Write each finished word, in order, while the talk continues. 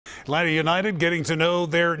Atlanta United getting to know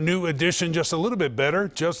their new addition just a little bit better.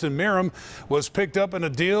 Justin Meram was picked up in a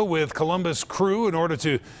deal with Columbus Crew in order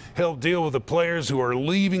to help deal with the players who are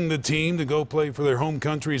leaving the team to go play for their home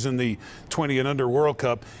countries in the 20 and under World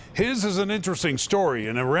Cup. His is an interesting story.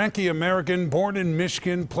 An Iraqi-American born in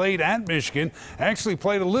Michigan, played at Michigan, actually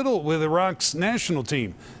played a little with Iraq's national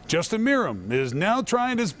team. Justin Meram is now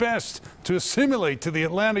trying his best to assimilate to the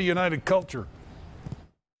Atlanta United culture.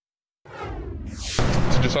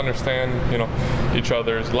 To just understand, each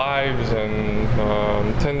other's lives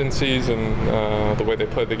and tendencies and the way they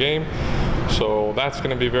play the game. So that's going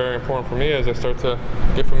to be very important for me as I start to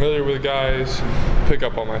get familiar with guys, pick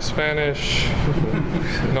up on my Spanish.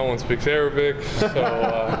 No one speaks Arabic, so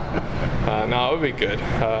no, it would be good.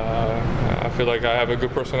 I feel like I have a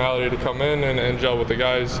good personality to come in and gel with the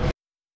guys.